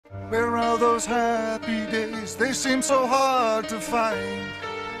Where are those happy days? They seem so hard to find.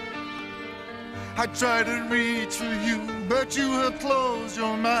 I try to reach for you, but you have closed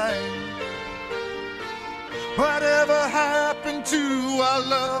your mind. Whatever happened to our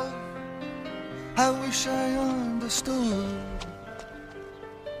love? I wish I understood.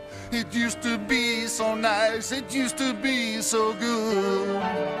 It used to be so nice, it used to be so good.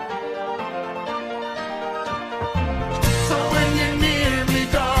 So when you're near me,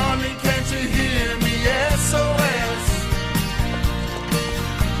 darling, can't you hear me? SOS.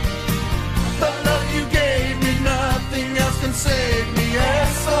 The love you gave me, nothing else can save me.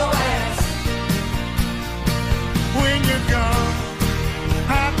 SOS. When you're gone,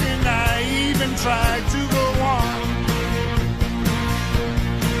 how can I even try to go on?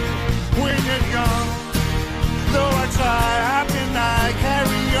 When you're gone, though I try, how can I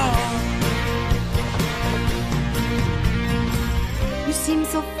carry on? You seem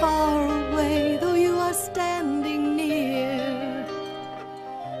so far away, though you are standing near.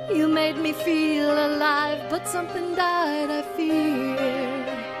 You made me feel alive, but something died, I fear.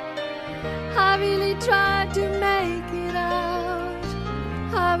 I really tried to make it out.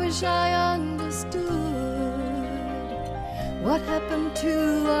 I wish I understood what happened to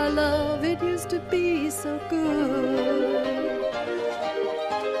our love. It used to be so good.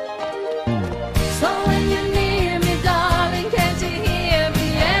 So when you're near me, darling, can't you hear me?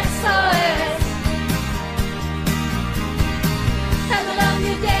 SOS. And the love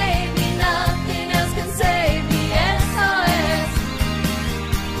you gave me, nothing else can save me. SOS.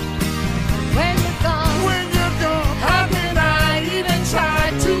 When you're gone, When you're gone, how can I even try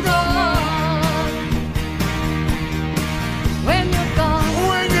to go